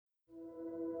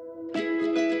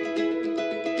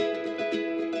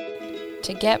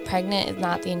to get pregnant is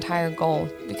not the entire goal,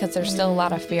 because there's still a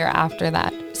lot of fear after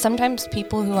that. Sometimes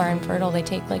people who are infertile, they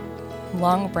take like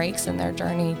long breaks in their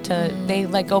journey they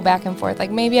like go back and forth.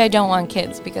 Like, maybe I don't want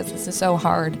kids because this is so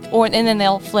hard. And then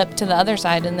they'll flip to the other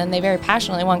side, and then they very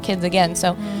passionately want kids again.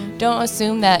 So don't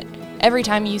assume that every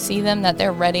time you see them that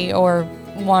they're ready or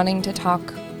wanting to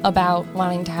talk about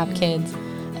wanting to have kids,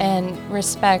 and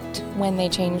respect when they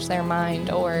change their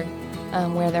mind or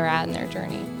where they're at in their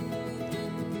journey.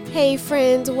 Hey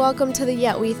friends, welcome to the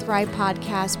Yet We Thrive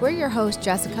podcast. We're your hosts,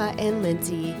 Jessica and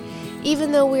Lindsay.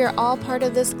 Even though we are all part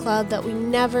of this club that we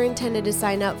never intended to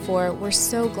sign up for, we're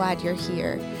so glad you're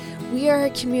here. We are a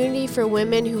community for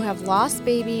women who have lost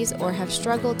babies or have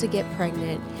struggled to get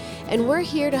pregnant. And we're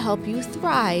here to help you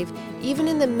thrive, even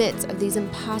in the midst of these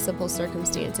impossible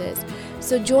circumstances.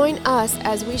 So join us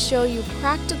as we show you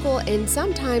practical and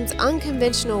sometimes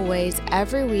unconventional ways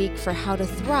every week for how to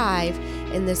thrive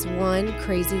in this one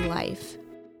crazy life.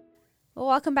 Well,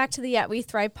 welcome back to the Yet We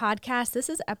Thrive podcast. This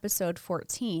is episode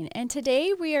 14, and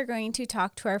today we are going to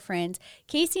talk to our friends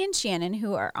Casey and Shannon,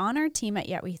 who are on our team at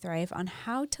Yet We Thrive, on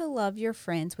how to love your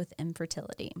friends with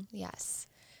infertility. Yes,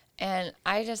 and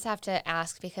I just have to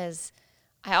ask, because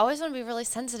I always want to be really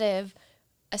sensitive,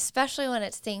 especially when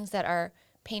it's things that are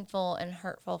painful and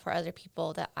hurtful for other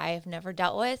people that I've never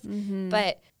dealt with. Mm-hmm.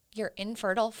 But your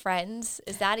infertile friends,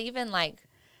 is that even like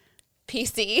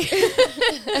PC?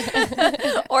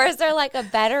 Or is there like a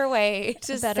better way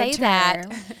to say that?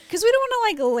 Because we don't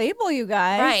want to like label you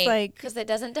guys. Right. Like, because it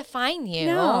doesn't define you.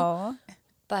 No.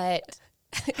 But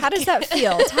how does that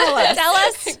feel? Tell us. Tell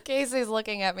us. Casey's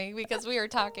looking at me because we were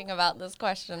talking about this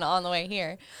question on the way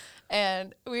here.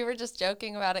 And we were just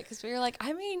joking about it because we were like,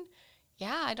 I don't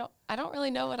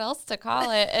really know what else to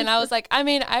call it. And I was like,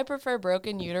 I prefer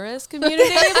broken uterus community,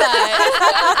 but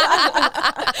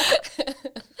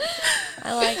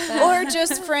I like that. Or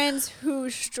just friends who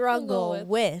struggle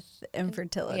with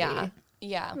infertility.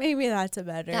 Yeah. Maybe that's a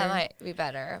better. That might be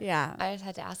better. Yeah. I just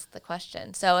had to ask the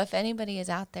question. So if anybody is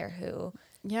out there who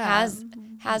has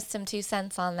some 2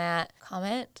 cents on that,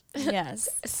 comment.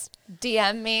 Yes.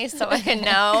 DM me so I can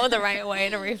know the right way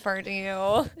to refer to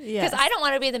you. Because I don't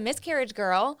want to be the miscarriage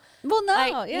girl. Well,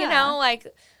 no,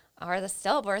 or the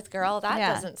stillbirth girl. That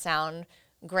doesn't sound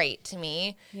great to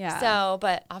me. Yeah. So,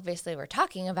 but obviously we're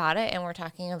talking about it, and we're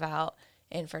talking about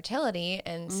infertility.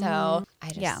 And so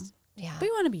I just, we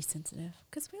want to be sensitive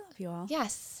because we love you all.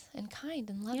 Yes. And kind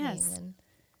and loving. Yes. And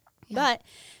But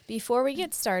before we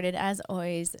get started, as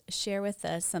always, share with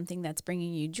us something that's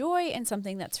bringing you joy and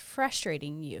something that's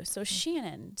frustrating you. So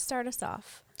Shannon, start us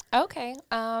off. Okay.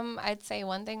 I'd say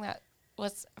one thing that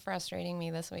was frustrating me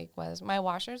this week was my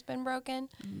washer's been broken,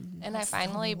 and I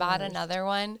finally bought another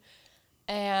one,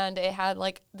 and it had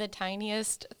like the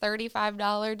tiniest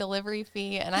 $35 delivery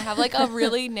fee, and I have like a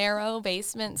really narrow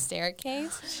basement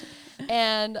staircase,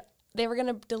 and they were going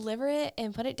to deliver it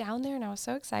and put it down there, and I was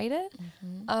so excited.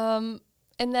 Mm-hmm.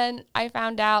 And then I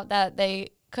found out that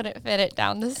they couldn't fit it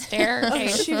down the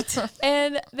staircase.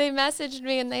 And they messaged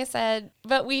me and they said,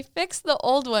 but we fixed the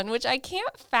old one, which I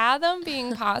can't fathom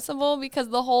being possible because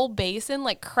the whole basin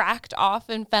like cracked off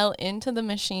and fell into the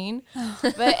machine.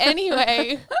 But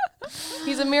anyway,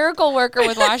 he's a miracle worker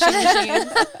with washing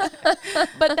machines.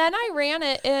 But then I ran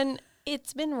it, and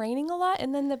it's been raining a lot,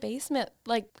 and then the basement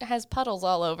like has puddles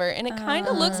all over, and it kind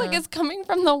of looks like it's coming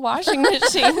from the washing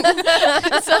machine.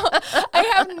 So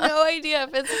I have no idea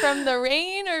if it's from the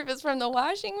rain or if it's from the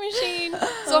washing machine.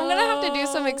 So I'm gonna have to do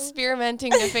some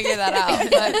experimenting to figure that out.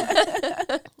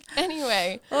 But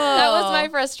anyway, that was my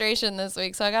frustration this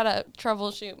week. So I gotta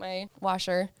troubleshoot my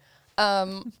washer.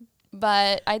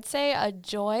 But I'd say a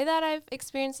joy that I've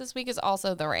experienced this week is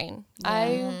also the rain.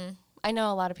 I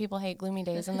know a lot of people hate gloomy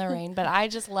days in the rain, but I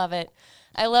just love it.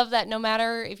 I love that no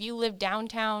matter if you live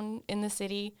downtown in the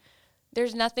city,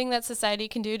 there's nothing that society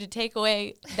can do to take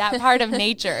away that part of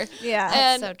nature.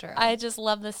 That's so true. I just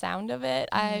love the sound of it.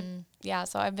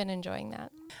 So I've been enjoying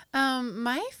that.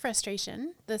 My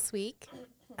frustration this week,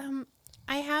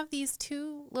 I have these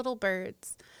 2 little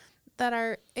birds that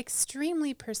are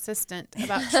extremely persistent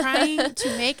about trying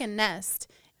to make a nest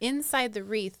inside the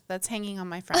wreath that's hanging on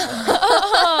my front door.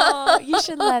 Oh, you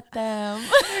should let them.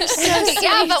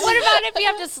 Yeah, but what about if you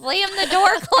have to slam the door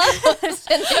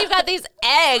closed and then you've got these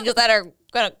eggs that are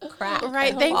going to crack?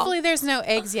 Right. Thankfully, there's no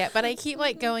eggs yet, but I keep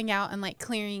like going out and like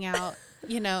clearing out,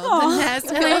 the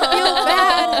nest, and I feel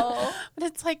bad. But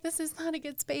it's like, this is not a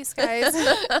good space, guys.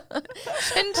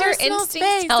 Shouldn't your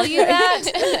instincts tell you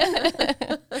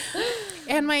that?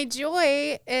 And my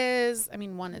joy is,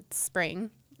 one, it's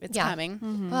spring. It's coming.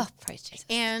 Mm-hmm. Oh, praise Jesus.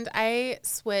 And I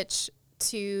switch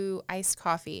to iced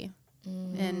coffee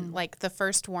in like the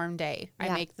first warm day. I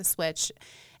Yeah. make the switch.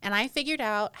 And I figured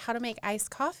out how to make iced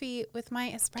coffee with my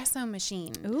espresso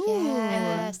machine. Ooh,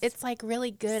 Yes. It's like really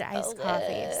good iced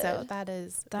coffee. So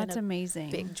that's been a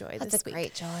amazing. big joy That's this a week.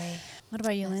 great joy. What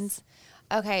about you, Linz?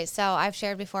 Okay, so I've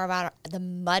shared before about the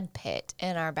mud pit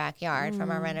in our backyard from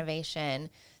our renovation.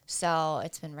 So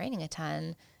it's been raining a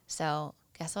ton. So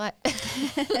guess what?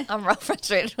 I'm real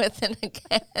frustrated with it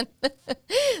again.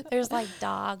 There's like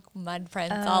dog mud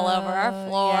prints all over our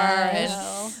floor.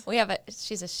 And we have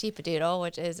she's a sheepadoodle,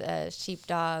 which is a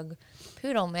sheepdog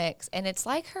poodle mix. And it's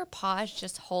like her paws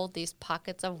just hold these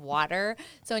pockets of water.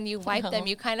 So when you wipe them,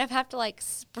 you kind of have to like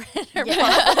spread her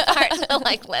paws apart to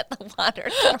like let the water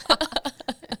drop.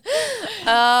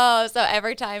 Oh, so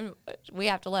every time we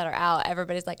have to let her out,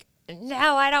 everybody's like, no,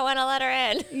 I don't want to let her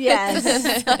in. Yes.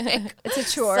 It's like It's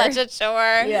a chore. such a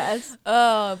chore. Yes.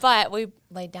 Oh, but we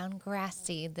laid down grass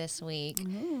seed this week.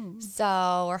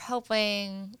 So we're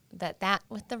hoping that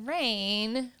with the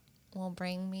rain will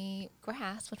bring me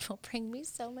grass, which will bring me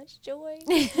so much joy.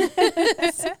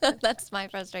 So that's my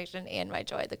frustration and my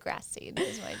joy. The grass seed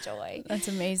is my joy. That's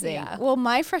amazing. Yeah. Well,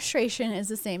 my frustration is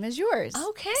the same as yours.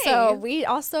 Okay. So we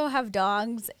also have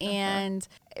dogs, and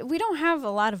we don't have a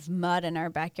lot of mud in our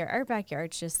backyard. Our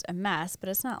backyard's just a mess, but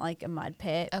it's not like a mud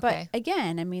pit. Okay. But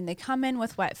again, I mean, they come in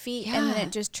with wet feet, and then Yeah.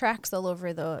 it just tracks all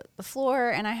over the floor,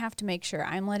 and I have to make sure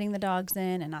I'm letting the dogs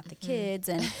in and not the kids.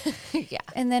 And Yeah.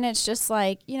 and then it's just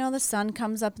like, the sun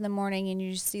comes up in the morning, and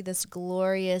you just see this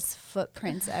glorious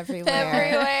footprints everywhere.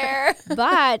 Everywhere.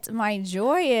 But my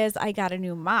joy is I got a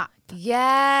new mop.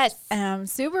 Yes. And I'm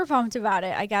super pumped about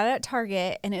it. I got it at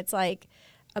Target, and it's like,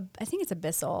 I think it's a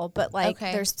Bissell, but like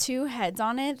Okay. there's two heads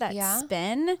on it that Yeah.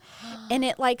 spin, and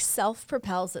it like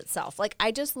self-propels itself. Like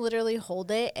I just literally hold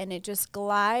it, and it just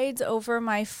glides over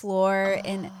my floor,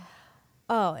 and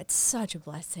it's such a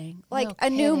blessing. Like No a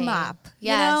new kidding. mop.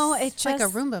 Yes. It's Like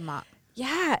just a Roomba mop.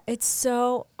 yeah, it's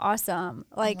so awesome.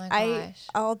 Like my I gosh.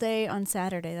 all day on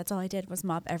Saturday, that's all I did was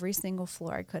mop every single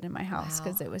floor I could in my house Wow.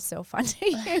 because it was so fun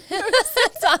to use.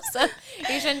 That's awesome.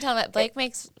 You shouldn't tell me. Blake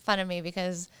makes fun of me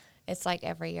because it's like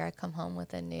every year I come home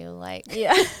with a new like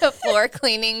Yeah. floor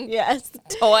cleaning Yes.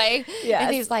 toy. Yes.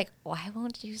 And he's like, why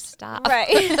won't you stop? Right.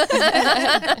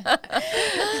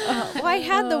 Well, I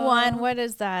had the one. What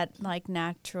is that? Like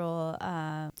natural.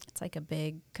 It's like a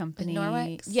big company.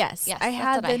 Norwex? Yes. Yes, I that's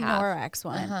had what I the have. Norwex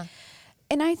one. Uh-huh.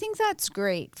 And I think that's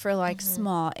great for like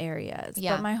small areas.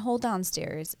 Yeah. But my whole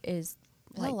downstairs is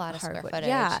There's like a lot of square hardwood. footage.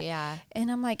 Yeah. Yeah. And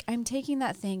I'm like, I'm taking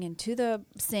that thing into the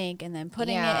sink and then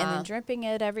putting it and Yeah. then dripping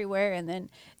it everywhere. And then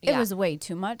it Yeah. was way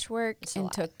too much work It's a and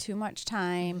lot. took too much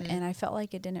time. And I felt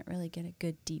like it didn't really get a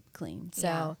good deep clean. So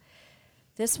Yeah.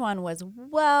 this one was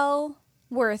well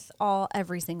worth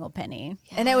every single penny.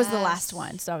 And it was the last Yes.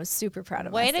 one. So I was super proud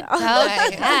of Way to myself.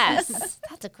 go. Yes.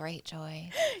 That's a great joy.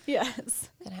 Yes.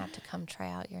 Gonna have to come try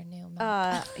out your new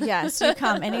mop. Yes, you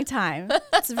come anytime.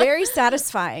 It's very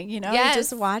satisfying, You Yes.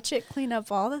 just watch it clean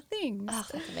up all the things. Oh,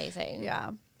 that's amazing.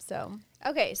 Yeah. So,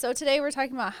 okay. So today we're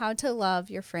talking about how to love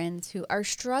your friends who are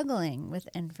struggling with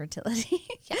infertility.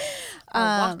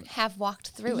 Or have walked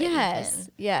through it. Yes.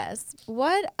 even. Yes.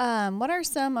 What are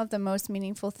some of the most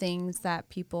meaningful things that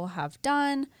people have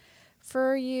done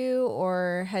for you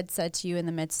or had said to you in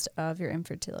the midst of your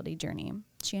infertility journey?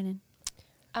 Shannon.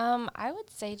 I would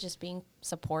say just being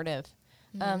supportive.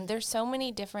 There's so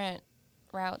many different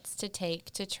routes to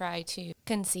take to try to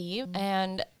conceive,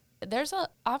 and there's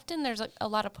often a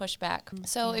lot of pushback.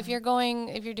 So if you're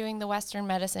doing the Western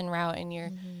medicine route and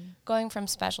you're going from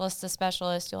specialist to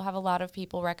specialist, you'll have a lot of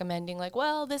people recommending like,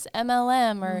 well, this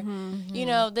MLM or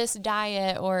this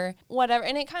diet or whatever,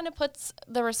 and it kind of puts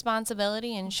the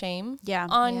responsibility and shame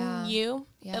on Yeah. you.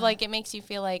 Yeah. Like it makes you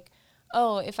feel like,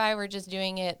 oh, if I were just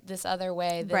doing it this other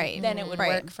way, then it would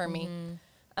work for me.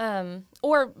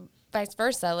 Or vice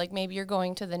versa. Like maybe you're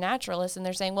going to the naturalist and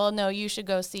they're saying, well, no, you should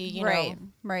go see, you know,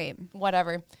 Right.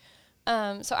 whatever.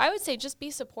 So I would say just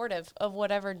be supportive of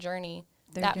whatever journey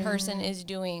that doing. person is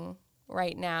doing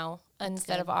right now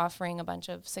instead of offering a bunch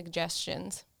of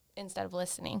suggestions instead of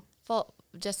listening. Well,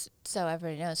 just so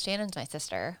everybody knows, Shannon's my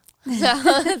sister.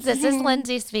 So this is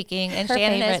Lindsay speaking, and Her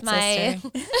Shannon is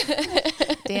favorite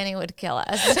my. Danny would kill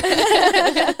us.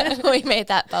 We made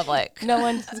that public. No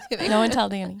one tell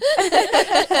Danny.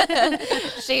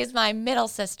 She's my middle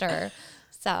sister.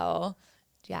 So,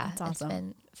 yeah, That's awesome. It's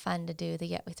been fun to do the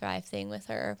Yet We Thrive thing with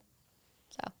her.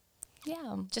 So,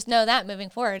 yeah, just know that moving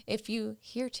forward, if you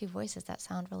hear two voices that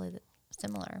sound really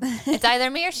similar, it's either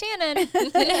me or Shannon.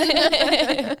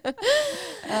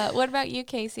 What about you,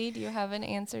 Casey? Do you have an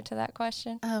answer to that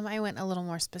question? I went a little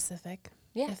more specific.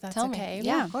 Yeah, if that's tell me. okay.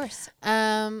 Yeah, of course.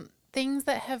 things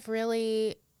that have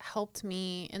really helped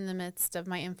me in the midst of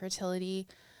my infertility,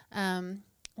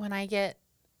 when I get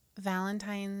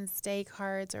Valentine's Day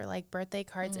cards or like birthday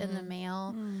cards in the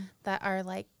mail that are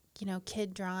like, you know,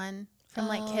 kid drawn from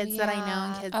like kids that I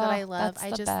know and kids that I love.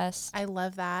 That's the best. I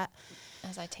love that.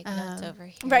 As I take notes over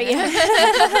here. Right. Yeah.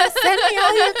 Send me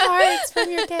all your cards from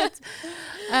your kids.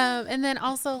 And then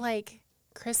also like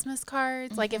Christmas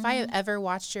cards. Like if I have ever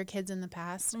watched your kids in the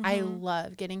past, I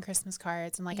love getting Christmas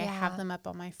cards, and like I have them up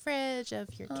on my fridge of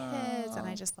your kids, and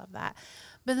I just love that.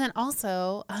 But then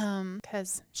also,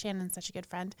 because Shannon's such a good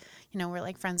friend, you know, we're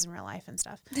like friends in real life and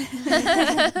stuff.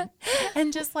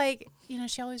 And just like, you know,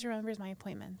 she always remembers my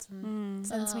appointments and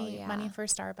sends me money for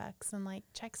Starbucks and like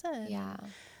checks in. Yeah.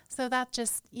 So that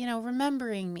just, you know,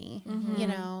 remembering me, you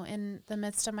know, in the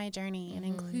midst of my journey and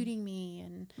including me,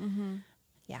 and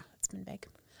yeah, it's been big.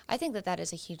 I think that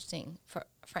is a huge thing for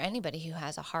anybody who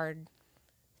has a hard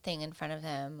thing in front of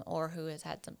them or who has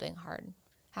had something hard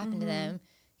happen to them.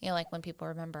 You know, like when people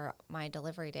remember my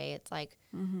delivery day, it's like,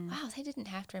 wow, they didn't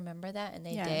have to remember that, and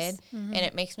they did. And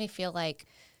it makes me feel like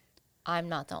I'm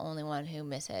not the only one who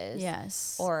misses.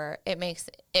 Yes. Or it makes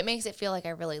it feel like I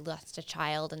really lost a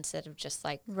child instead of just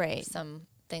like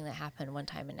something that happened one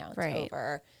time and now it's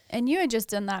over. And you had just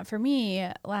done that for me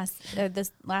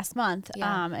this last month.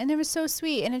 And it was so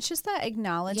sweet. And it's just that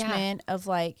acknowledgement of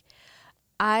like,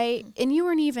 and you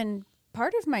weren't even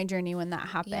part of my journey when that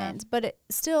happened, but it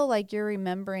still like you're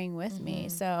remembering with me.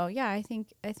 So yeah, I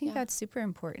think that's super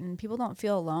important. People don't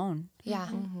feel alone. Yeah.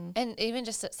 And even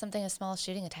just something as small as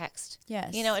shooting a text.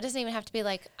 Yes. You know, it doesn't even have to be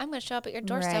like, I'm going to show up at your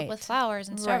doorstep with flowers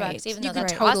and Starbucks, Right. even You though can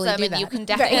that's totally awesome do and that. you can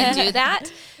definitely do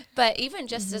that. But even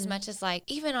just as much as like,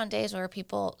 even on days where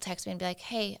people text me and be like,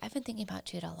 hey, I've been thinking about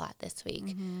Judah a lot this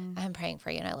week. I'm praying for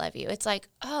you and I love you. It's like,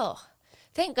 oh,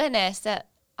 thank goodness that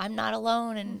I'm not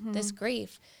alone in this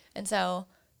grief. And so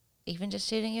even just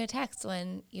shooting you a text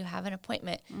when you have an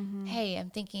appointment, hey, I'm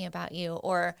thinking about you,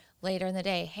 or later in the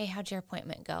day, hey, how'd your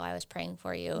appointment go? I was praying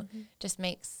for you. Just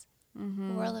makes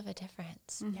a world of a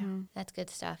difference. Yeah, that's good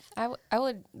stuff. I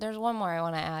would, there's one more I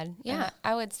want to add. Yeah. And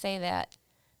I would say that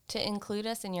to include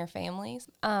us in your families,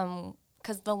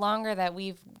 because the longer that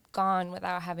we've gone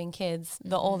without having kids,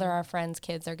 the older our friends'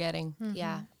 kids are getting.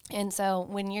 Yeah. And so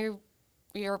when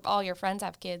all your friends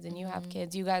have kids and you have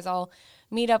kids, you guys all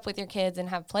meet up with your kids and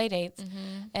have play dates.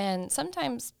 And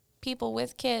sometimes people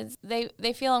with kids,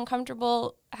 they feel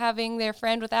uncomfortable having their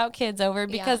friend without kids over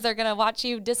because they're going to watch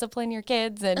you discipline your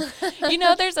kids. And, you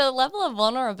know, there's a level of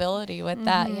vulnerability with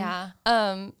that.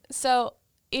 Yeah. So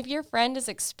if your friend is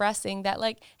expressing that,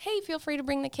 like, hey, feel free to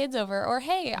bring the kids over, or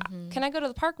hey, can I go to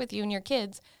the park with you and your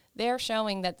kids? They're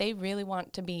showing that they really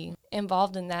want to be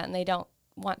involved in that and they don't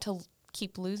want to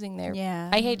keep losing their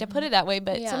I hate to put it that way,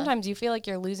 but sometimes you feel like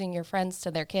you're losing your friends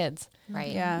to their kids.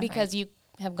 Right. Yeah. Because you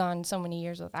have gone so many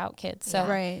years without kids. So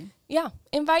Yeah.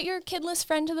 invite your kidless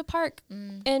friend to the park.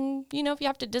 And you know, if you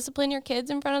have to discipline your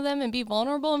kids in front of them and be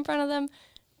vulnerable in front of them,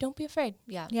 don't be afraid.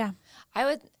 Yeah. Yeah. I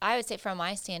would say from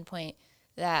my standpoint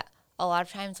that a lot of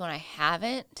times when I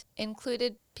haven't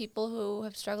included people who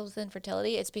have struggled with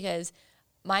infertility, it's because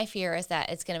my fear is that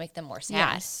it's going to make them more sad.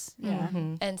 Yes. Yeah.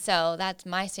 And so that's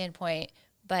my standpoint.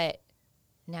 But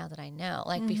now that I know,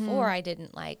 like before I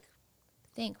didn't like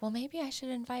think, well, maybe I should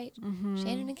invite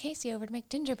Shannon and Casey over to make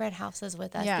gingerbread houses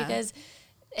with us because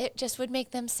it just would make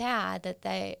them sad that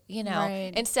they, you know,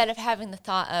 instead of having the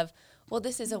thought of, well,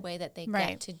 this is a way that they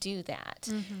get to do that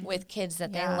with kids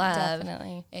that they love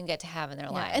and get to have in their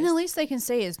lives. And the least they can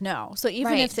say is no. So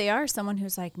even if they are someone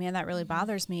who's like, man, that really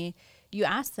bothers me, you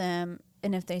ask them,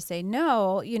 and if they say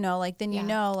no, you know, like, then you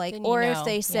know, like, or if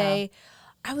they say,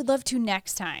 I would love to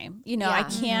next time, you know, I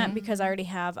can't because I already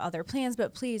have other plans,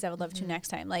 but please, I would love to next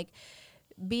time. Like,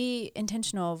 be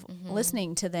intentional of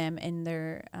listening to them and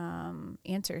their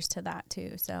answers to that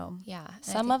too. So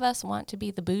some of us want to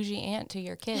be the bougie aunt to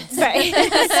your kids. Right.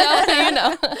 So, you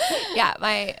know. Yeah,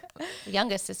 my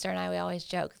youngest sister and I, we always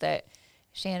joke that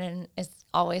Shannon is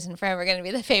always and forever going to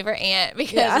be the favorite aunt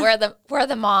because we're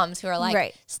the moms who are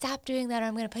like, stop doing that or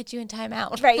I'm going to put you in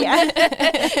timeout. Right, yeah.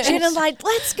 Shannon's like,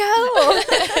 let's go.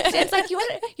 Shannon's like, you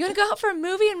want to go out for a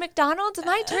movie in McDonald's?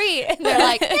 My treat. And they're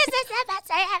like, this is the best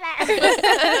day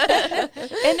ever.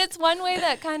 And it's one way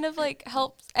that kind of like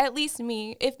helps, at least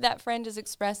me, if that friend is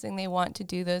expressing they want to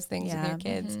do those things with their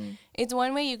kids. It's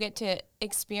one way you get to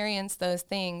experience those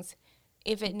things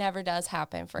if it never does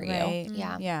happen for you.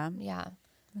 Yeah. Yeah.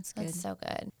 That's good. That's so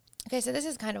good. Okay, so this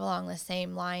is kind of along the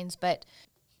same lines, but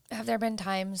have there been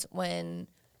times when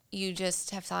you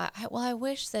just have thought, well, I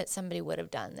wish that somebody would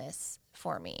have done this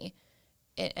for me,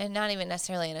 and not even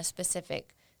necessarily in a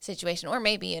specific situation, or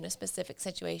maybe in a specific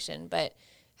situation, but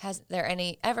has there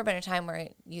ever been a time where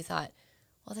you thought,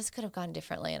 well, this could have gone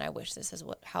differently and I wish this is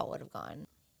how it would have gone?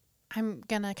 I'm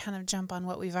going to kind of jump on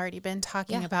what we've already been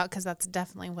talking Yeah. about, because that's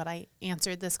definitely what I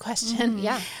answered this question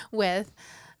Yeah. with.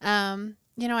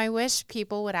 You know, I wish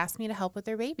people would ask me to help with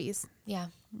their babies. Yeah.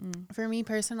 For me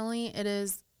personally,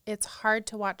 it's hard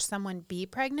to watch someone be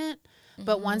pregnant,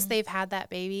 but once they've had that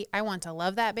baby, I want to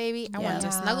love that baby. I want to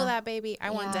Yeah. snuggle that baby. I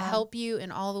want to Yeah. help you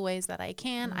in all the ways that I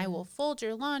can. I will fold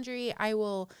your laundry. I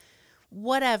will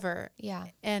whatever. Yeah.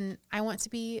 And I want to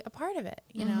be a part of it,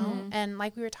 you know? And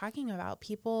like we were talking about,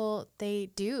 people, they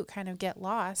do kind of get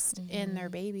lost in their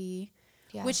baby,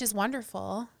 Yeah. which is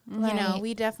wonderful. You know, Right.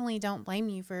 we definitely don't blame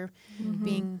you for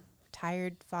being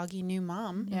tired, foggy new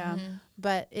mom. Yeah.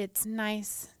 But it's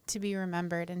nice to be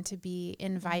remembered and to be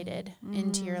invited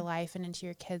into your life and into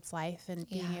your kid's life, and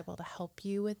being Yeah. able to help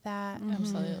you with that.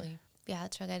 Absolutely. Yeah,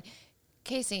 that's real good.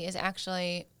 Casey is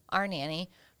actually our nanny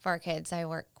for our kids. I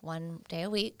work 1 day a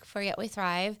week for Yet We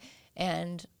Thrive,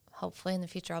 and hopefully in the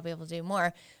future I'll be able to do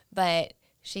more. But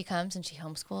she comes and she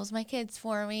homeschools my kids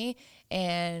for me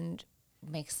and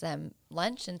makes them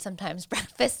lunch and sometimes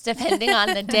breakfast depending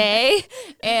on the day.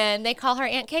 And they call her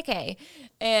Aunt KK.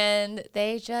 And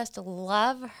they just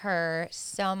love her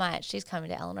so much. She's coming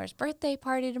to Eleanor's birthday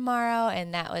party tomorrow,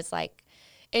 and that was like,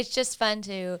 it's just fun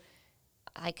to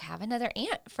like have another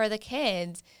aunt for the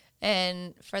kids,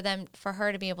 and for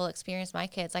her to be able to experience my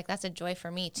kids. Like, that's a joy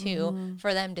for me too,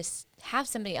 for them to have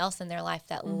somebody else in their life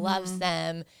that loves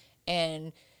them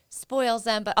and spoils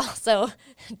them, but also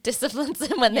disciplines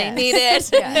them when they need it.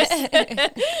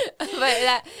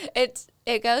 But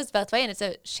it goes both ways, and it's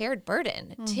a shared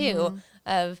burden too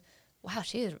of, wow,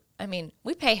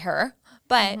 we pay her,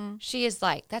 but she is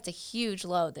like, that's a huge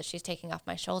load that she's taking off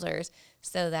my shoulders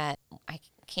so that I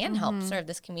can help serve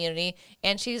this community.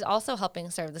 And she's also helping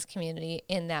serve this community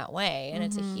in that way. And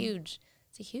it's a huge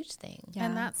thing. Yeah.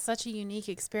 And that's such a unique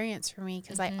experience for me,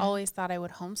 because I always thought I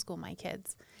would homeschool my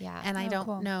kids. Yeah. And I don't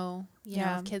cool. know, you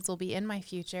know, if kids will be in my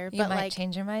future. You but might like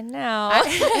change your mind now.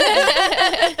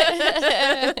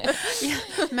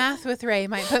 math with Ray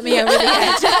might put me over the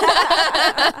edge.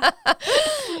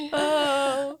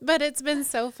 But it's been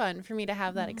so fun for me to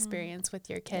have that experience with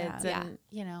your kids. Yeah. And,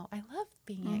 you know, I love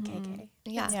being at KK.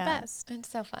 Yeah. It's Yeah. the best. It's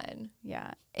so fun.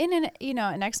 Yeah. And then, you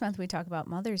know, next month we talk about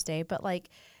Mother's Day, but like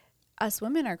us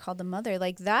women are called the mother.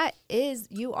 Like you are That is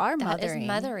mothering.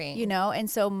 mothering. You know, and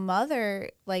so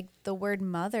mother, like the word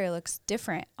mother looks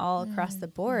different all across the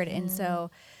board. And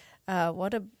so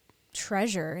what a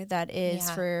treasure that is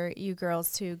Yeah. for you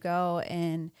girls to go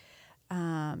and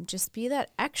just be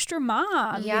that extra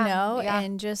mom, Yeah. you know, Yeah.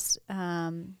 and just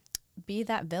be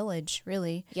that village,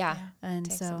 really. Yeah. And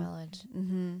Takes so, a village.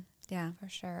 yeah. For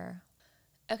sure.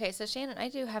 Okay, so Shannon, I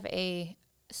do have a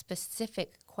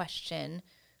specific question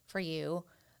for you.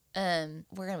 We're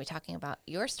going to be talking about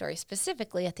your story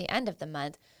specifically at the end of the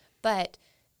month, but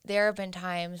there have been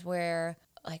times where,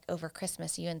 like over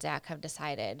Christmas, you and Zach have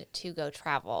decided to go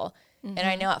travel. And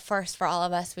I know at first for all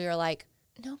of us, we were like,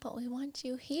 no, but we want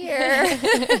you here.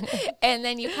 And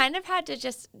then you kind of had to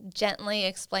just gently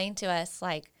explain to us,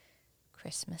 like,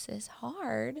 Christmas is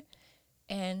hard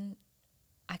and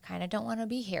I kind of don't want to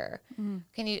be here.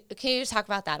 Can you just talk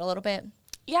about that a little bit?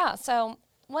 Yeah. So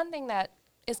one thing that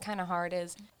is kind of hard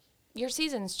is your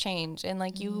seasons change, and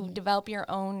like you develop your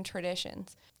own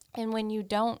traditions. And when you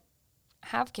don't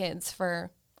have kids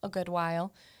for a good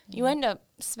while, you end up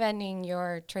spending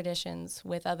your traditions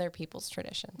with other people's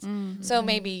traditions. So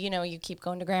maybe, you keep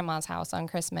going to grandma's house on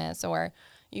Christmas, or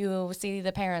you see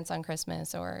the parents on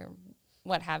Christmas, or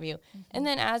what have you. And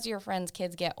then as your friends'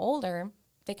 kids get older,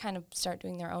 they kind of start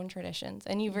doing their own traditions.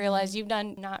 And you realize you've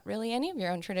done not really any of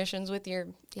your own traditions with your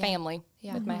family,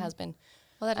 with my husband.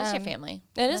 Well, that is your family.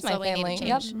 It is That's my what we family. need to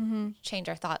Yep. change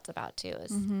our thoughts about too.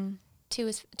 Is two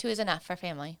is enough for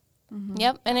family.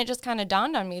 Yep. And it just kind of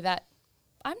dawned on me that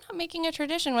I'm not making a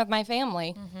tradition with my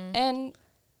family, and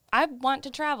I want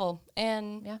to travel,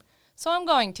 and so I'm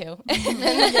going to.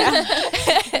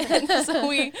 And so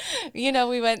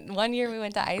we went one year. We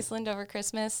went to Iceland over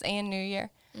Christmas and New Year,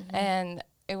 and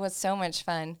it was so much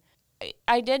fun.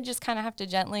 I did just kind of have to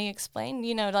gently explain,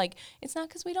 like, it's not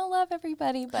because we don't love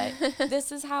everybody, but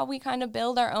this is how we kind of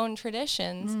build our own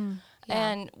traditions.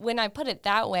 And when I put it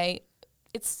that way,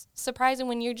 it's surprising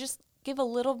when you just give a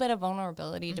little bit of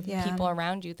vulnerability to people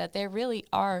around you, that they really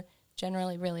are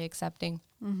generally really accepting.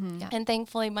 Yeah. And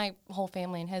thankfully, my whole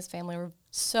family and his family were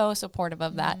so supportive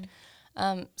of that.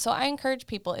 So I encourage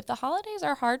people, if the holidays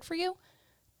are hard for you,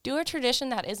 do a tradition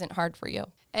that isn't hard for you.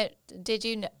 Did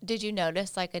you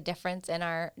notice like a difference in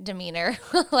our demeanor,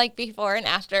 like before and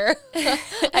after?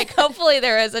 Like hopefully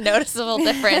there is a noticeable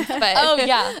difference. But Oh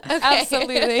yeah,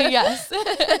 absolutely, yes.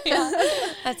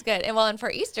 that's good. And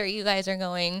for Easter, you guys are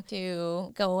going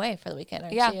to go away for the weekend,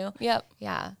 aren't Yeah, you? yep.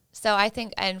 Yeah. So I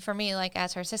think, and for me, like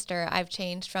as her sister, I've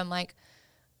changed from like,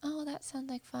 oh, that sounds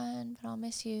like fun, but I'll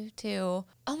miss you too.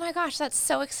 Oh my gosh, that's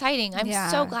so exciting. I'm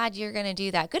so glad you're going to do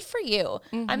that. Good for you.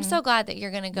 I'm so glad that you're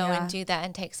going to go and do that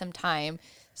and take some time.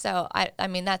 So I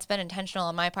mean, that's been intentional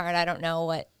on my part. I don't know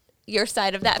what your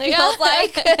side of that feels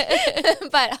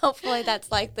like, but hopefully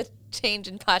that's like the change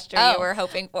in posture you were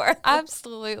hoping for.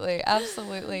 Absolutely,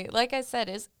 absolutely. Like I said,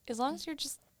 as long as you're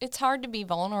it's hard to be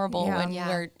vulnerable when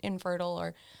you're infertile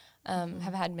or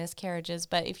have had miscarriages.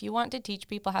 But if you want to teach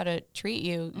people how to treat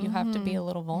you, you have to be a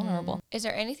little vulnerable. Is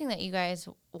there anything that you guys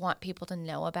want people to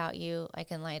know about you,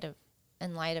 like in light of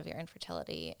your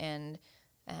infertility and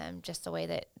just the way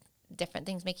that different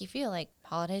things make you feel? Like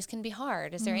holidays can be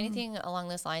hard. Is there anything along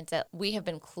those lines that we have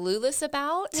been clueless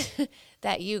about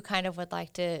that you kind of would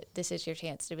like to, this is your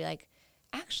chance to be like,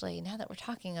 actually, now that we're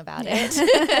talking about it.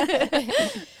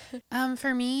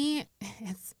 For me,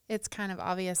 it's kind of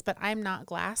obvious, but I'm not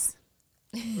glass.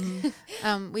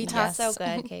 We talked so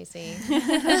good, Casey.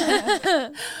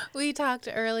 We talked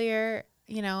earlier,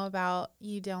 about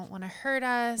you don't want to hurt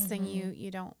us and you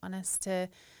don't want us to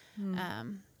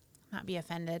not be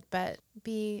offended, but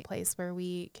be a place where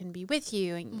we can be with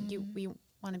you and we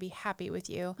want to be happy with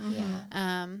you.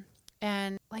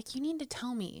 And like, you need to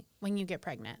tell me when you get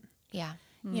pregnant. Yeah.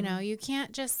 You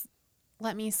can't just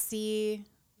let me see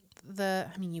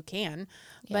you can,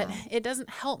 but it doesn't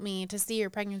help me to see your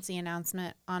pregnancy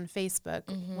announcement on Facebook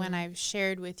when I've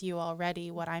shared with you already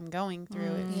what I'm going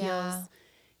through. It feels,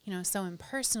 so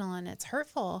impersonal and it's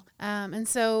hurtful. And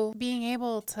so being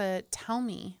able to tell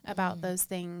me about those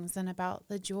things and about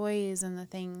the joys and the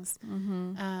things,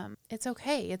 it's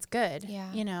okay. It's good,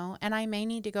 and I may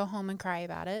need to go home and cry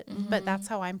about it, but that's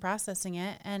how I'm processing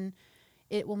it. And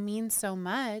it will mean so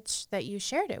much that you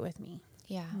shared it with me.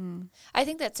 Yeah. I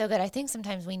think that's so good. I think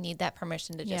sometimes we need that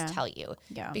permission to just tell you.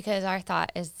 Yeah. Because our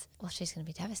thought is, well, she's going to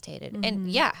be devastated.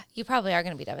 And yeah, you probably are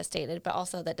going to be devastated, but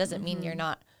also that doesn't mean you're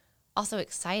not also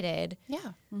excited.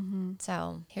 Yeah.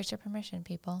 So here's your permission,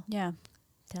 people. Yeah.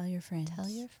 Tell your friends. Tell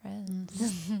your friends.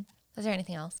 Is there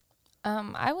anything else?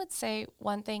 I would say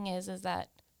one thing is that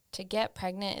to get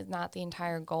pregnant is not the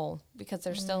entire goal, because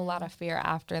there's still a lot of fear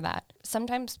after that.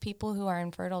 Sometimes people who are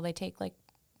infertile, they take like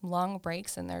long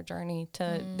breaks in their journey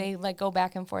they like go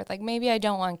back and forth. Like, maybe I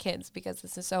don't want kids because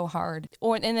this is so hard.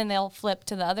 And then they'll flip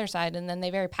to the other side and then they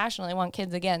very passionately want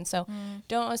kids again. So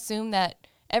don't assume that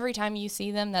every time you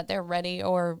see them that they're ready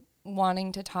or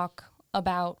wanting to talk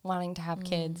about wanting to have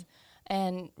kids,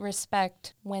 and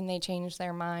respect when they change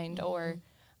their mind or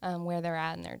where they're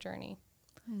at in their journey.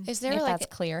 Is there if like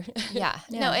that's clear? Yeah.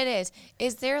 No, it is.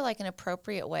 Is there like an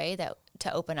appropriate way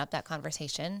to open up that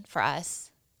conversation for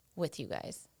us with you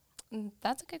guys?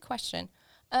 That's a good question.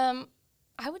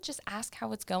 I would just ask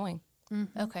how it's going.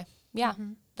 Okay. Yeah.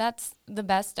 That's the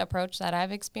best approach that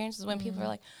I've experienced, is when people are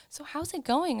like, so how's it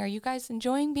going? Are you guys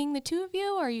enjoying being the two of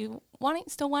you? Are you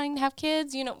still wanting to have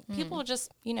kids? People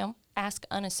just, ask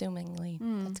unassumingly.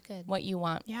 That's good. What you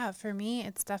want. Yeah. For me,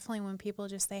 it's definitely when people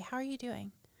just say, how are you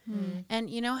doing? And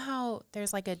you know how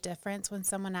there's like a difference when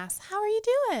someone asks, how are you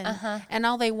doing? And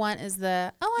all they want is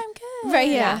the, oh, I'm good. Right.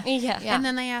 Yeah. And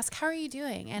then they ask, how are you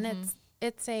doing? And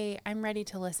it's a, I'm ready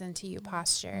to listen to you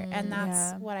posture. And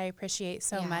that's what I appreciate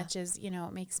so much is,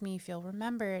 it makes me feel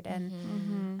remembered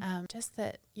and just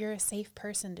that you're a safe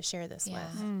person to share this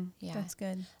with. Yeah. That's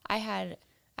good. I had,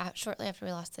 shortly after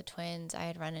we lost the twins, I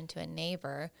had run into a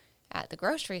neighbor at the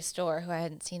grocery store who I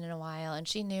hadn't seen in a while, and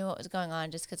she knew what was going on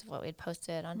just because of what we'd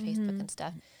posted on Facebook and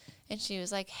stuff. And she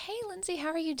was like, hey, Lindsay, how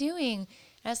are you doing? And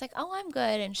I was like, oh, I'm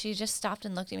good. And she just stopped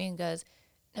and looked at me and goes,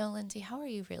 no, Lindsay, how are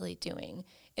you really doing?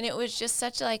 And it was just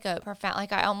such like a profound,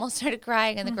 like I almost started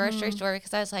crying in the grocery store,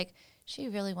 because I was like, she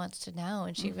really wants to know,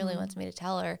 and she really wants me to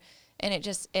tell her. And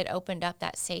it opened up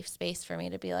that safe space for me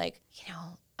to be like,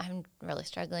 I'm really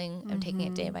struggling. I'm taking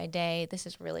it day by day. This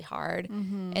is really hard.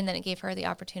 And then it gave her the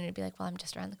opportunity to be like, well, I'm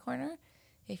just around the corner.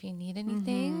 If you need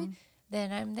anything,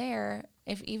 then I'm there.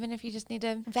 Even if you just need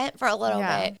to vent for a little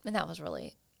bit. And that was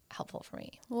really helpful for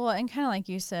me. Well, and kind of like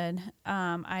you said,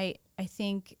 I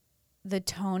think the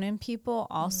tone in people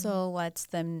also lets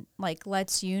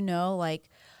you know, like,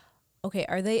 okay,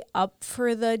 are they up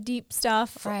for the deep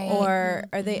stuff? Right. Or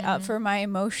are they up for my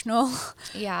emotional?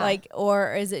 Yeah.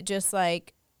 Or is it just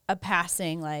like a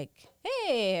passing, like,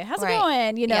 hey, how's it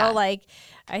Right. going? Yeah. Like,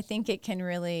 I think it can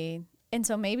really And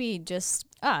so maybe just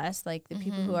us, like the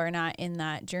people who are not in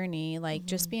that journey, like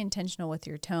just be intentional with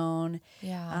your tone.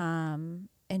 Yeah.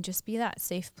 And just be that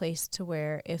safe place to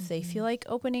where if they feel like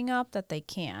opening up, that they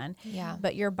can. Yeah.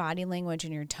 But your body language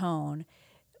and your tone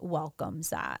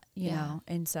welcomes that, you know?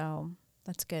 And so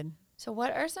that's good. So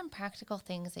what are some practical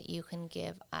things that you can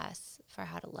give us for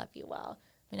how to love you well?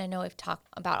 I mean, I know we've talked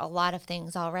about a lot of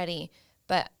things already,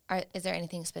 but is there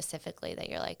anything specifically that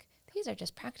you're like, these are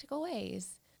just practical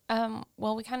ways?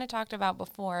 Well, we kind of talked about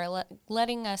before,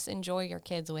 letting us enjoy your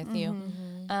kids with you.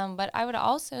 But I would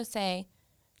also say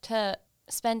to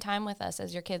spend time with us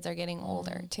as your kids are getting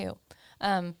older too.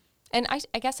 And I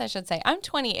guess I should say I'm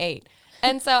 28.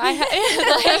 And so I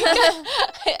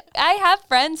have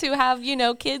friends who have, you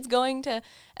know, kids going to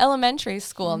elementary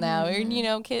school now, or, you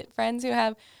know, friends who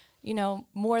have, you know,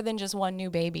 more than just one new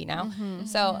baby now.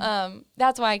 So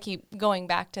that's why I keep going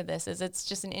back to this, is it's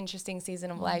just an interesting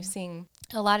season of life, seeing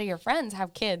a lot of your friends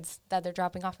have kids that they're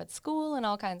dropping off at school and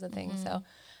all kinds of things. So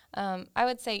I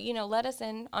would say, you know, let us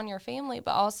in on your family,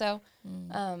 but also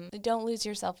don't lose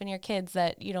yourself in your kids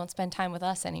that you don't spend time with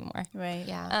us anymore. Right.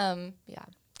 Yeah. Yeah.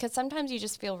 Because sometimes you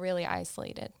just feel really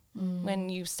isolated when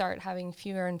you start having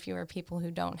fewer and fewer people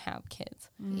who don't have kids.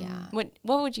 Yeah. What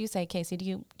would you say, Casey?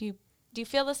 Do you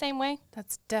feel the same way?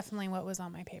 That's definitely what was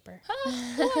on my paper.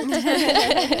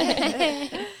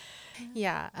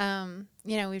 Yeah.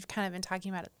 You know, we've kind of been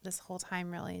talking about it this whole time,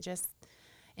 really, just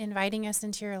inviting us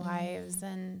into your lives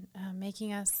and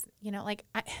making us, you know, like,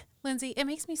 Lindsay, it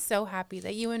makes me so happy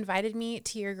that you invited me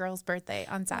to your girl's birthday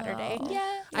on Saturday. Oh,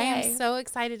 yeah. I am so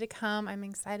excited to come. I'm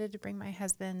excited to bring my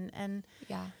husband, and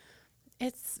Yeah.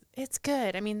 it's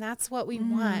good. I mean, that's what we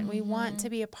want. We want to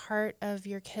be a part of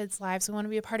your kids' lives. We want to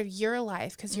be a part of your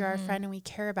life because you're our friend and we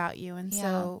care about you. And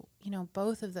so, you know,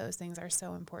 both of those things are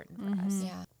so important for us.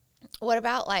 Yeah. What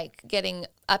about like getting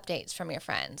updates from your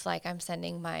friends? Like I'm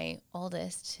sending my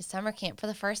oldest to summer camp for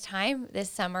the first time this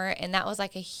summer, and that was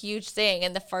like a huge thing.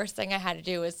 And the first thing I had to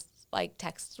do was like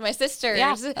text my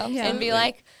sisters and be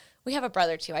like, we have a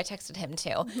brother too. I texted him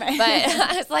too. But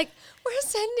I was like, we're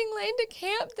sending Lane to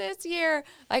camp this year.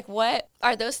 Like, what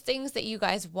are those things that you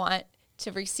guys want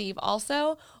to receive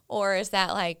also? Or is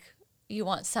that like you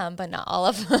want some, but not all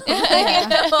of them? You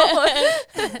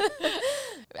know?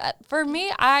 For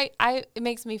me, it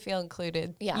makes me feel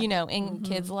included, you know, in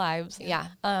kids' lives. Yeah.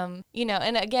 You know,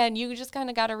 and again, you just kind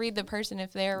of got to read the person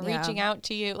if they're reaching out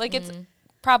to you. Like it's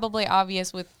probably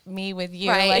obvious with me, with you,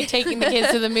 like taking the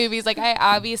kids to the movies. Like I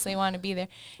obviously want to be there.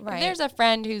 Right. If there's a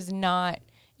friend who's not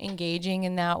engaging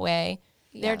in that way,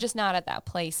 they're just not at that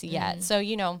place yet. So,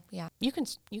 you know, you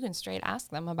can straight ask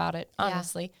them about it,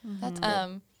 honestly. That's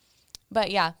good. But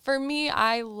yeah, for me,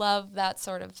 I love that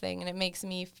sort of thing, and it makes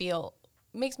me feel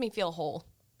whole.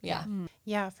 Yeah.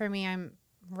 Yeah, for me, I'm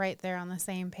right there on the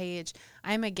same page.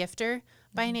 I'm a gifter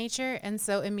by nature, and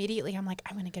so immediately I'm like,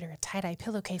 I'm going to get her a tie-dye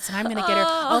pillowcase, and I'm going to get her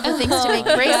all the things to make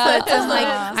bracelets. And like,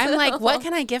 I'm like, what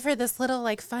can I give her? This little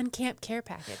like fun camp care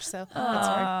package. So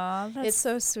That's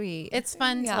so sweet. it's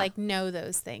fun to like know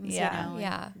those things, you know,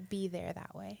 and be there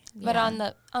that way. But on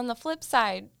the flip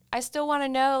side, I still want to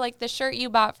know like the shirt you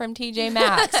bought from TJ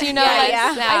Maxx, you know,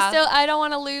 I don't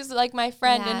want to lose like my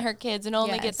friend and her kids and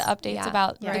only get the updates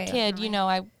about the kid. Definitely. You know,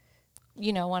 I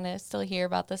want to still hear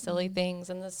about the silly things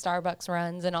and the Starbucks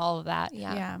runs and all of that.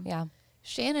 Yeah.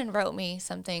 Shannon wrote me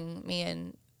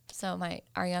something,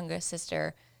 our youngest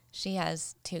sister, she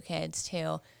has 2 kids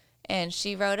too. And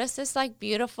she wrote us this like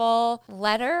beautiful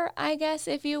letter, I guess,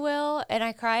 if you will. And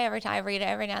I cry every time I read it.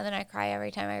 Every now and then I cry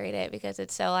every time I read it because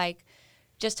it's so like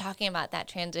just talking about that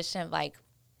transition of like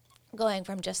going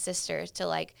from just sisters to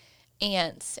like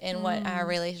aunts and what our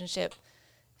relationship,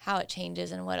 how it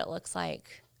changes and what it looks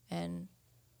like. And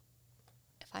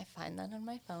if I find that on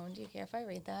my phone, do you care if I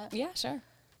read that? Yeah, sure.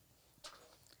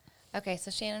 Okay,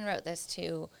 so Shannon wrote this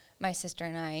to my sister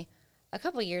and I a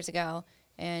couple years ago,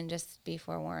 and just be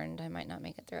forewarned, I might not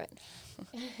make it through it.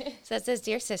 So it says,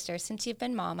 Dear sister, since you've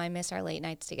been mom, I miss our late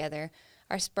nights together,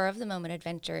 our spur-of-the-moment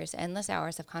adventures, endless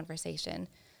hours of conversation.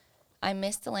 I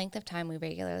miss the length of time we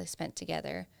regularly spent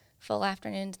together, full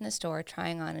afternoons in the store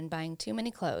trying on and buying too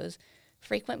many clothes,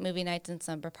 frequent movie nights and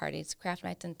slumber parties, craft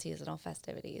nights and seasonal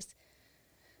festivities.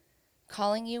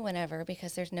 Calling you whenever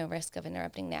because there's no risk of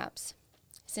interrupting naps.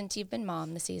 Since you've been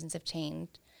mom, the seasons have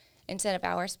changed. Instead of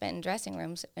hours spent in dressing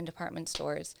rooms and department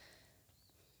stores,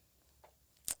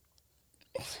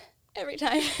 every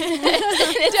time.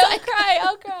 Don't cry,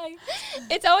 I'll cry.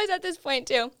 It's always at this point,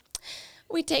 too.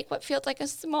 We take what feels like a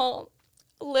small,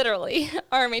 literally,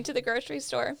 army to the grocery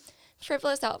store.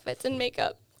 Frivolous outfits and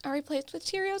makeup are replaced with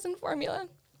Cheerios and formula.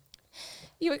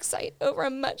 You excite over a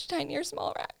much tinier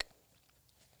small rack.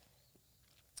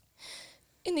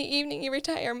 In the evening, you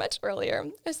retire much earlier,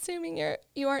 assuming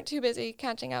you aren't too busy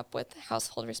catching up with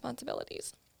household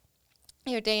responsibilities.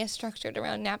 Your day is structured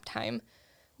around nap time.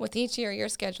 With each year, your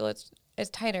schedule is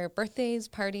tighter. Birthdays,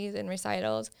 parties, and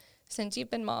recitals. Since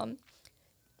you've been mom,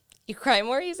 you cry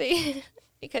more easy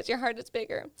because your heart is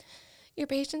bigger. Your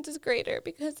patience is greater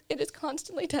because it is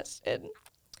constantly tested.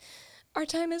 Our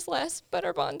time is less, but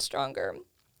our bond stronger.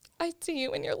 I see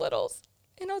you in your littles,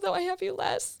 and although I have you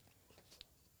less,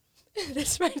 this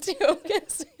spreads you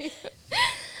against me.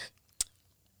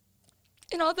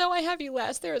 And although I have you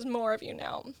less, there is more of you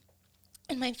now.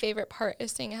 And my favorite part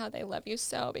is seeing how they love you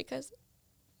so because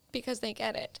they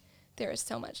get it. There is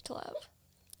so much to love.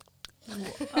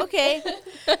 Okay.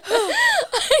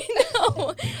 I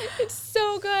know. It's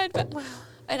so good. But,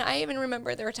 and I even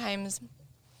remember there were times,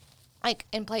 like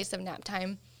in place of nap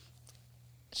time,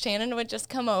 Shannon would just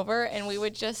come over and we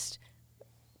would just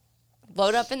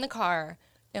load up in the car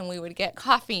and we would get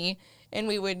coffee and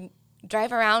we would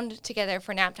drive around together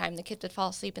for nap time. The kids would fall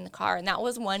asleep in the car. And that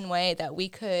was one way that we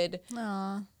could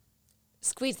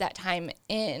squeeze that time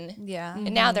in. Yeah.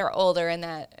 And now they're older and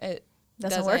that it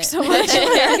Doesn't work so much.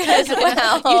 as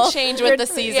well. You change with the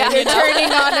season. Yeah. You know?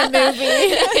 Turning on a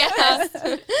movie.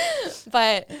 Yes.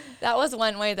 But that was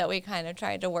one way that we kind of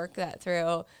tried to work that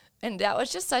through. And that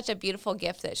was just such a beautiful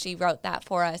gift that she wrote that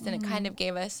for us. And it kind of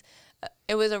gave us,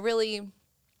 it was a really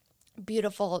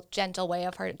beautiful, gentle way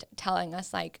of her telling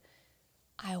us, like,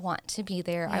 I want to be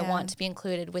there. I want to be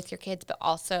included with your kids, but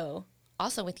also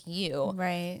with you.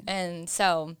 Right. And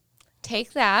so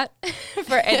take that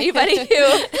for anybody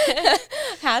who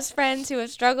has friends who have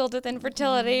struggled with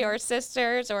infertility or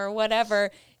sisters or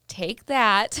whatever. Take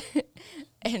that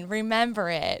and remember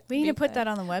it. We need to put that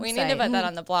on the website. We need to put that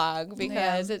on the blog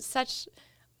because it's such,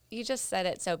 you just said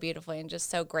it so beautifully and just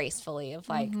so gracefully of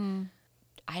like,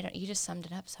 you just summed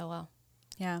it up so well.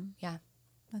 Yeah. Yeah.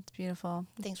 That's beautiful.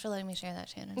 Thanks for letting me share that,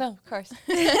 Shannon. No, of course.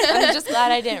 I'm just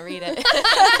glad I didn't read it.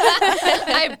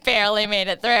 I barely made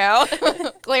it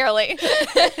through, clearly.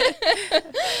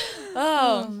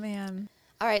 Oh, man.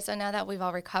 All right, so now that we've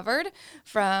all recovered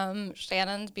from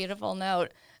Shannon's beautiful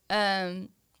note,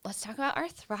 let's talk about our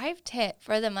Thrive tip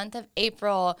for the month of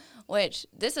April, which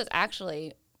this is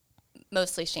actually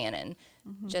mostly Shannon.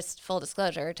 Just full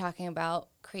disclosure, talking about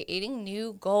creating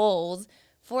new goals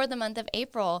for the month of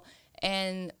April.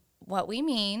 And what we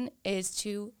mean is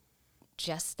to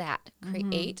just that,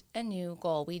 create a new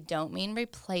goal. We don't mean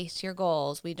replace your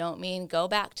goals. We don't mean go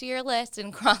back to your list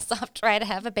and cross off try to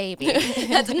have a baby.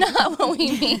 That's not what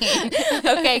we mean.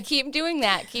 Okay, keep doing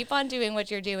that. Keep on doing what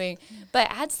you're doing. But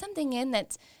add something in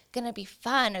that's going to be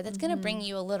fun or that's going to bring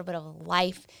you a little bit of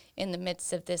life in the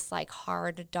midst of this like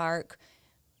hard, dark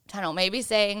tunnel. Maybe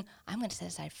saying, I'm going to set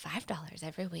aside $5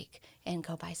 every week and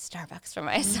go buy Starbucks for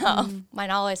myself.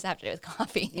 Mine always have to do with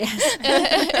coffee. Yes.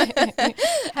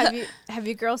 Have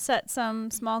you girls set some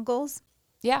small goals?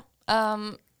 Yeah.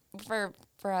 For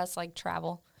us, like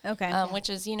travel. Okay. Which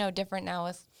is, different now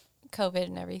with COVID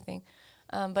and everything.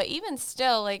 But even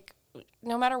still, like,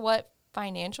 no matter what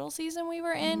financial season we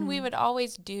were in, we would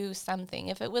always do something.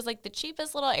 If it was like the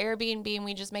cheapest little Airbnb and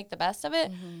we just make the best of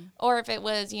it, or if it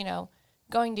was,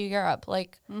 going to Europe,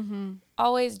 like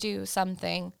always do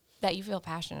something that you feel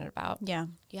passionate about. Yeah.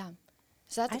 Yeah.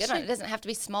 So that's a good one. It doesn't have to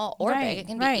be small or big. It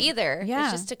can be either. Yeah.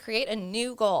 It's just to create a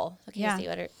new goal. Okay, Yeah.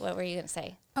 Casey, what were you going to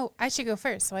say? Oh, I should go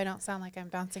first so I don't sound like I'm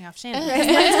bouncing off Shannon.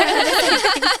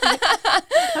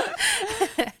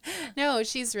 No,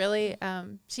 she's really,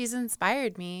 she's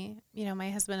inspired me. My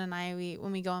husband and I,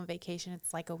 when we go on vacation,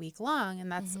 it's like a week long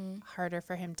and that's harder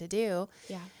for him to do.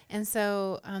 Yeah. And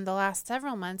so the last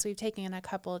several months, we've taken a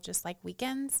couple just like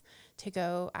weekends to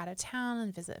go out of town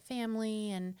and visit family.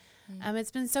 And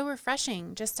it's been so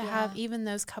refreshing just to have even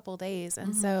those couple days.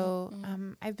 And so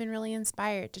I've been really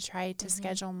inspired to try to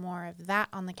schedule more of that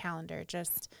on the calendar,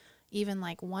 just even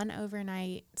like one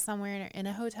overnight somewhere in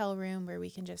a hotel room where we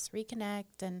can just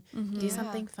reconnect and do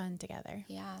something fun together.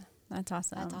 Yeah. That's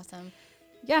awesome. That's awesome.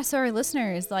 Yeah, so our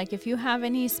listeners, like if you have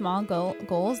any small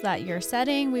goals that you're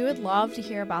setting, we would love to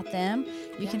hear about them.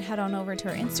 You can head on over to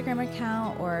our Instagram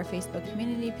account or our Facebook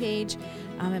community page.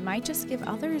 It might just give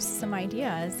others some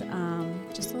ideas,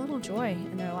 just a little joy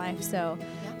in their life. So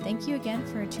thank you again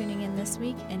for tuning in this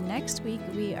week. And next week,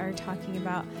 we are talking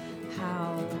about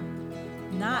how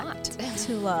not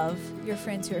to love your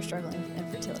friends who are struggling with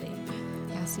infertility.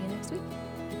 I'll see you next week.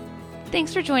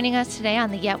 Thanks for joining us today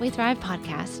on the Yet We Thrive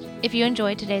podcast. If you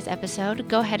enjoyed today's episode,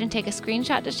 go ahead and take a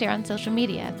screenshot to share on social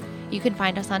media. You can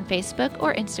find us on Facebook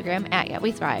or Instagram at Yet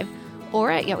We Thrive or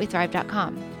at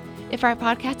yetwethrive.com. If our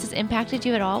podcast has impacted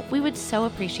you at all, we would so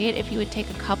appreciate if you would take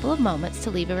a couple of moments to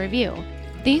leave a review.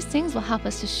 These things will help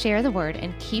us to share the word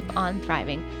and keep on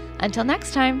thriving. Until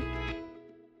next time.